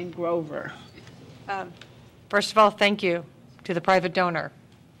 Rainey, and Grover. First of all, thank you to the private donor.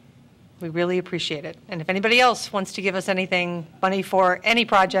 We really appreciate it. And if anybody else wants to give us anything, money for any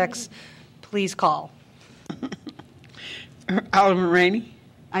projects, please call. Alderman Rainey.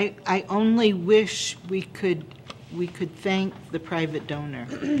 I only wish we could thank the private donor,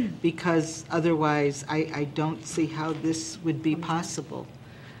 because otherwise I don't see how this would be possible.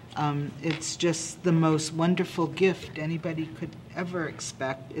 It's just the most wonderful gift anybody could ever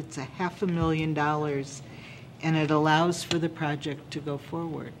expect. It's $500,000, and it allows for the project to go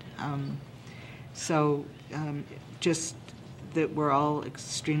forward. So just that we're all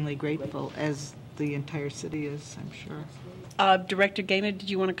extremely grateful, as the entire city is, I'm sure. Director Gaynor, did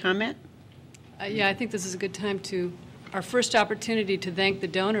you want to comment? Yeah, I think this is a good time our first opportunity to thank the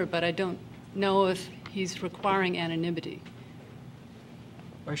donor, but I don't know if he's requiring anonymity.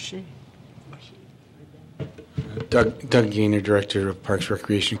 Or she. Doug Gaynor, Director of Parks,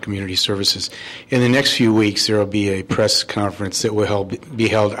 Recreation, and Community Services. In the next few weeks, there will be a press conference that will be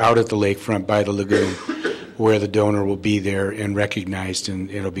held out at the lakefront by the lagoon, where the donor will be there and recognized,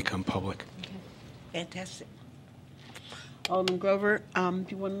 and it'll become public. Okay. Fantastic. Alderman Grover, do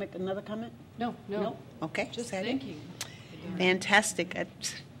you want to make another comment? No. Okay. Just thank you. Fantastic.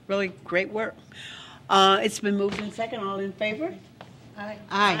 That's really great work. It's been moved in second. All in favor? Aye.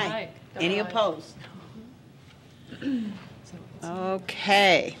 Aye. Any opposed?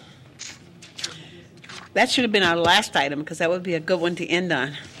 Okay. That should have been our last item, because that would be a good one to end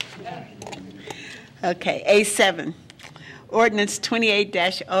on. Okay, A7, Ordinance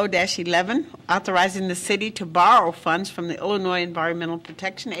 28-0-11, authorizing the city to borrow funds from the Illinois Environmental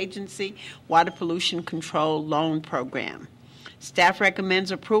Protection Agency Water Pollution Control Loan Program. Staff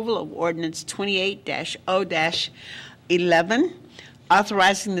recommends approval of Ordinance 28-0-11,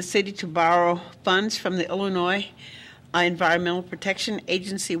 authorizing the city to borrow funds from the Illinois Environmental Protection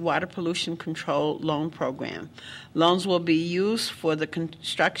Agency Water Pollution Control Loan Program. Loans will be used for the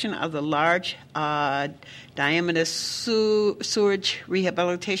construction of the large diameter sewage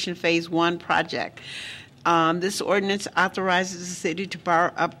rehabilitation Phase 1 project. This ordinance authorizes the city to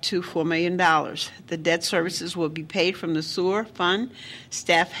borrow up to $4 million. The debt services will be paid from the sewer fund.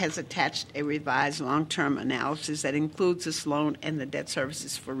 Staff has attached a revised long-term analysis that includes this loan and the debt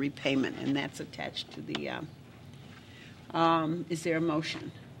services for repayment, and that's attached to the is there a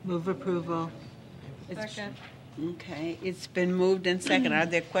motion? Move approval. Second. Okay, it's been moved and second. Are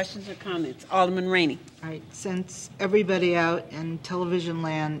there questions or comments? Alderman Rainey. All right, since everybody out in television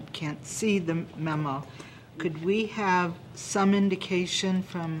land can't see the memo, could we have some indication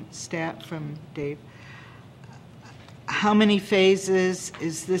from staff, from Dave, how many phases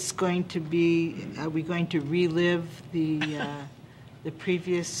is this going to be? Are we going to relive the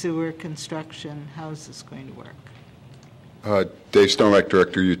previous sewer construction? How is this going to work? Dave Stoneback,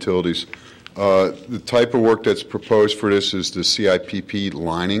 Director, Utilities. The type of work that's proposed for this is the CIPP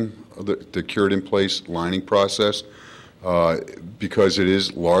lining, the cured-in-place lining process. Because it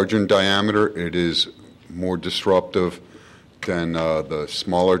is larger in diameter, it is more disruptive than the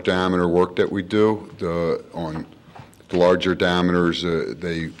smaller diameter work that we do. On the larger diameters,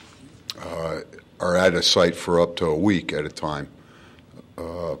 they are at a site for up to a week at a time.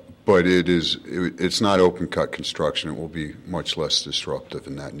 But it's not open-cut construction. It will be much less disruptive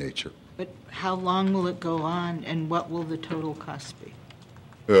in that nature. But how long will it go on, and what will the total cost be?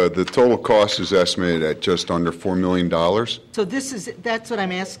 The total cost is estimated at just under $4 million. So that's what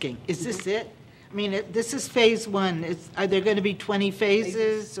I'm asking. Is this it? I mean, this is Phase 1. Are there going to be 20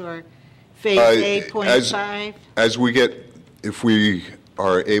 phases, or Phase 8.5? If we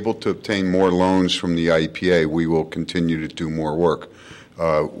are able to obtain more loans from the IEPA, we will continue to do more work.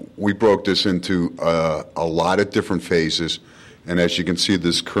 We broke this into a lot of different phases, and as you can see,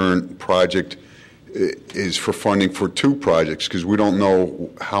 this current project is for funding for 2 projects, because we don't know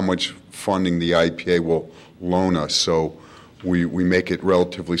how much funding the IEPA will loan us. So we make it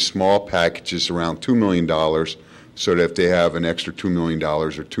relatively small packages, around $2 million, so that if they have an extra $2 million or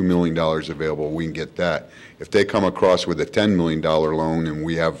 $2 million available, we can get that. If they come across with a $10 million loan and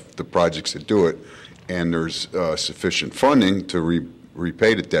we have the projects to do it, and there's sufficient funding to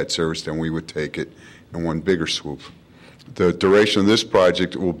repay the debt service, then we would take it in one bigger swoop. The duration of this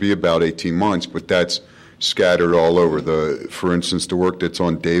project will be about 18 months, but that's scattered all over. For instance, the work that's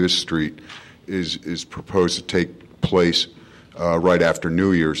on Davis Street is proposed to take place right after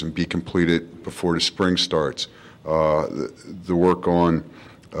New Year's and be completed before the spring starts. The work on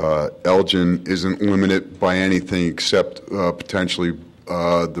Elgin isn't limited by anything except potentially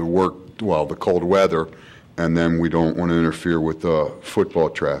the cold weather, and then we don't want to interfere with football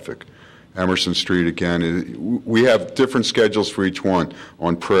traffic. Emerson Street, again, we have different schedules for each one.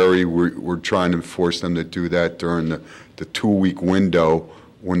 On Prairie, we're trying to force them to do that during the 2-week window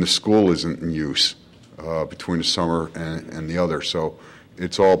when the school isn't in use, between the summer and the other. So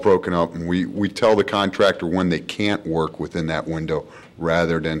it's all broken up, and we tell the contractor when they can't work within that window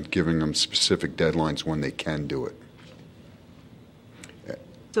rather than giving them specific deadlines when they can do it.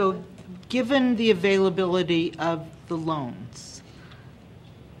 So given the availability of the loans,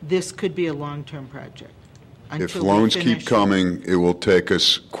 this could be a long-term project. If loans keep coming, it will take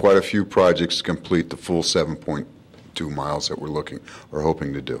us quite a few projects to complete the full 7.2 miles that we're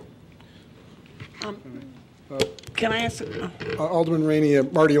hoping to do. Can I ask? Alderman Rainey,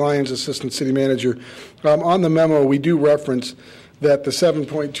 Marty Lyons, Assistant City Manager. On the memo, we do reference that the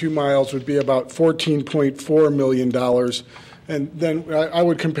 7.2 miles would be about $14.4 million. And then I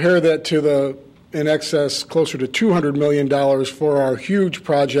would compare that to in excess, closer to $200 million for our huge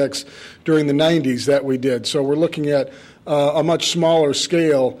projects during the 90s that we did. So we're looking at a much smaller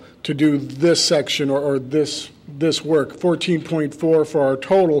scale to do this section or this work, 14.4 for our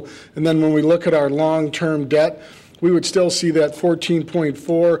total. And then when we look at our long-term debt, we would still see that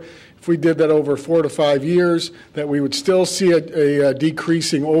 14.4. If we did that over 4 to 5 years, that we would still see a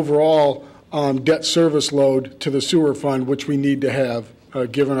decreasing overall debt service load to the sewer fund, which we need to have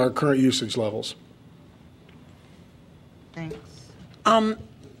given our current usage levels. Thanks.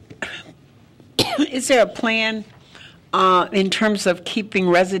 Is there a plan in terms of keeping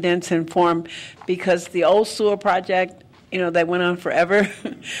residents informed? Because the old sewer project, that went on forever.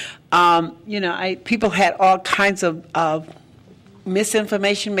 People had all kinds of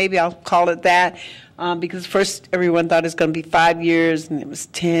misinformation, maybe I'll call it that, because first everyone thought it was going to be 5 years, and it was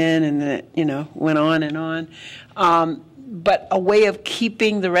 10, and then it, went on and on. But a way of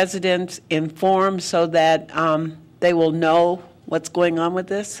keeping the residents informed so that they will know what's going on with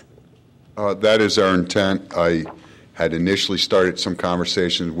this? That is our intent. I had initially started some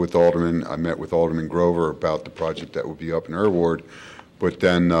conversations with Alderman. I met with Alderman Grover about the project that would be up in her ward, but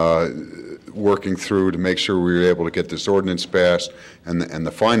then working through to make sure we were able to get this ordinance passed and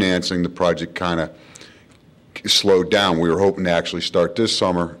the financing, the project kind of slowed down. We were hoping to actually start this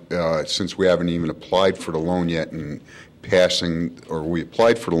summer, since we haven't even applied for the loan yet, and we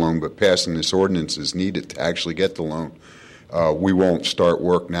applied for the loan, but passing this ordinance is needed to actually get the loan. We won't start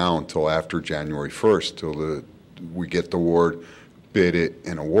work now until after January 1st, till we get the award, bid it,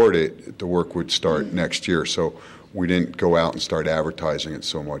 and award it. The work would start next year. So we didn't go out and start advertising it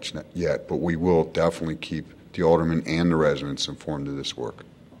so much yet, but we will definitely keep the aldermen and the residents informed of this work.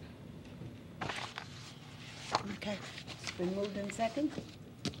 Okay. It's been moved in second?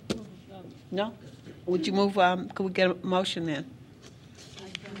 No? Would you move, could we get a motion then?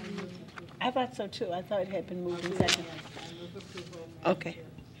 I thought so too. I thought it had been moved in second. Okay.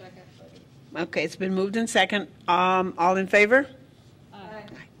 Okay, it's been moved in second. All in favor? Aye.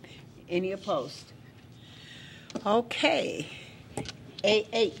 Any opposed? Okay.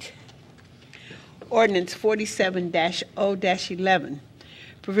 A8. Ordinance 47-0-11.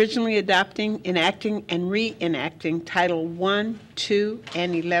 Provisionally adopting, enacting, and reenacting Title 1, 2,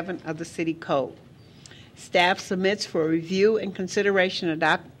 and 11 of the City Code. Staff submits for review and consideration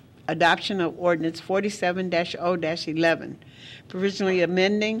adoption of Ordinance 47-0-11, provisionally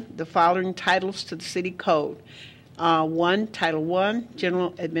amending the following titles to the City Code. 1, Title 1,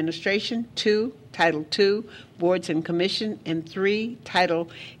 General Administration. 2, Title 2, Boards and Commission. And 3, Title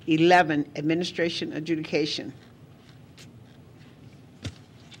 11, Administration Adjudication.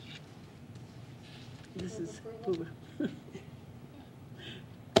 This is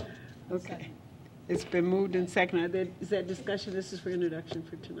okay. It's been moved and seconded. Is that discussion? This is for introduction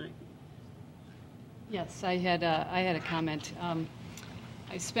for tonight. Yes, I had a comment.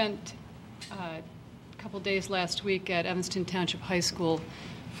 I spent a couple days last week at Evanston Township High School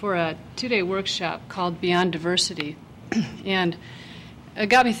for a 2-day workshop called Beyond Diversity, and it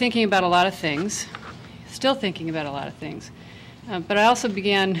got me thinking about a lot of things, still thinking about a lot of things, but I also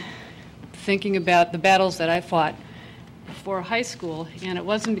began thinking about the battles that I fought for high school, and it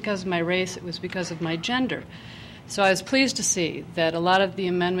wasn't because of my race, it was because of my gender. So I was pleased to see that a lot of the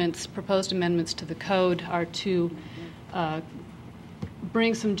proposed amendments to the code are to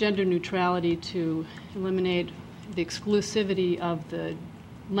bring some gender neutrality, to eliminate the exclusivity of the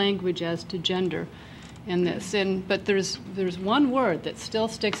language as to gender in this. But there's one word that still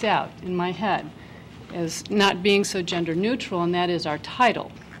sticks out in my head as not being so gender neutral, and that is our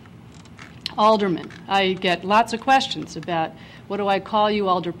title. Alderman. I get lots of questions about, what do I call you,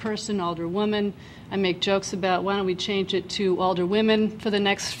 alderperson, alderwoman? I make jokes about, why don't we change it to alderwomen for the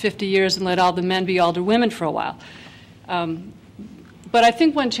next 50 years and let all the men be alderwomen for a while. But I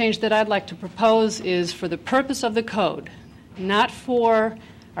think one change that I'd like to propose is for the purpose of the code, not for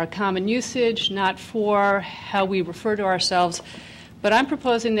our common usage, not for how we refer to ourselves, but I'm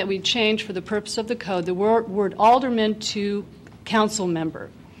proposing that we change for the purpose of the code the word alderman to council member.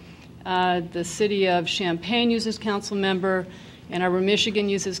 The city of Champaign uses council member, Ann Arbor, Michigan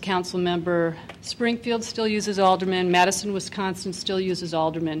uses council member, Springfield still uses alderman, Madison, Wisconsin still uses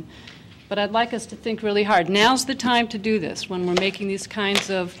alderman. But I'd like us to think really hard. Now's the time to do this, when we're making these kinds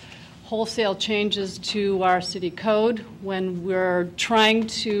of wholesale changes to our city code, when we're trying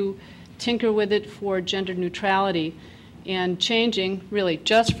to tinker with it for gender neutrality. and changing, really,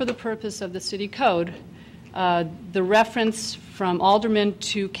 just for the purpose of the city code, the reference from alderman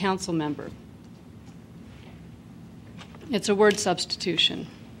to council member. It's a word substitution.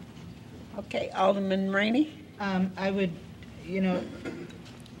 Okay, Alderman Rainey? I would,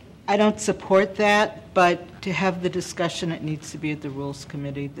 I don't support that, but to have the discussion, it needs to be at the Rules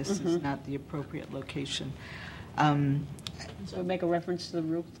Committee. This is not the appropriate location. So make a reference to the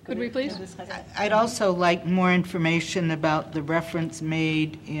rules. Could we please? I'd also like more information about the reference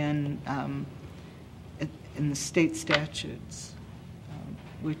made in the state statutes,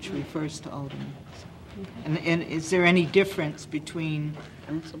 which refers to aldermen. And is there any difference between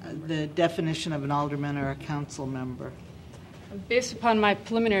the definition of an alderman or a council member? Based upon my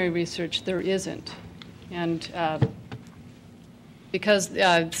preliminary research, there isn't. And because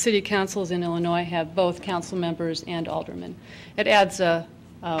city councils in Illinois have both council members and aldermen, it adds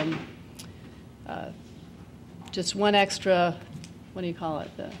just one extra, what do you call it?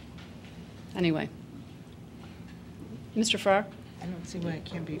 Anyway. Mr. Farr? I don't see why it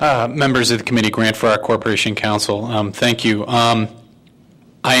can't be. Members of the committee, Grant Farr, Corporation Counsel. Thank you.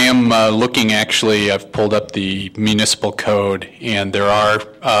 I am looking, actually, I've pulled up the municipal code, and there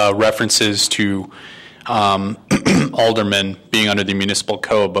are references to aldermen being under the municipal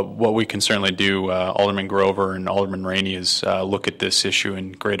code, but what we can certainly do, Alderman Grover and Alderman Rainey, is look at this issue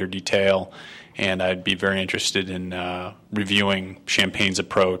in greater detail, and I'd be very interested in reviewing Champaign's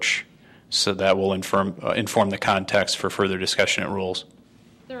approach, so that will inform the context for further discussion at rules.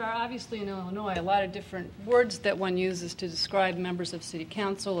 There are obviously in Illinois a lot of different words that one uses to describe members of city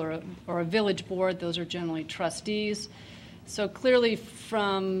council or a village board. Those are generally trustees. So clearly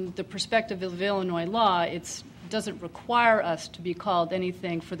from the perspective of Illinois law, it doesn't require us to be called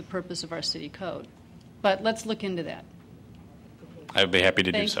anything for the purpose of our city code. But let's look into that. I would be happy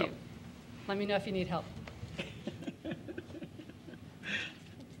to do so. Thank you. Let me know if you need help.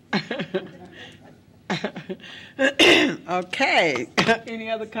 Okay. Any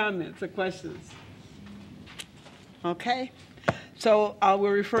other comments or questions? Okay. So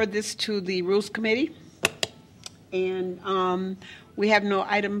we'll refer this to the Rules Committee. And we have no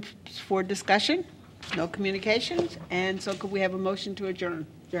items for discussion, no communications. And so could we have a motion to adjourn?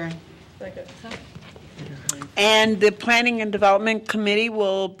 Adjourn. Second. And the Planning and Development Committee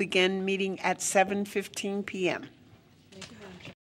will begin meeting at 7:15 p.m.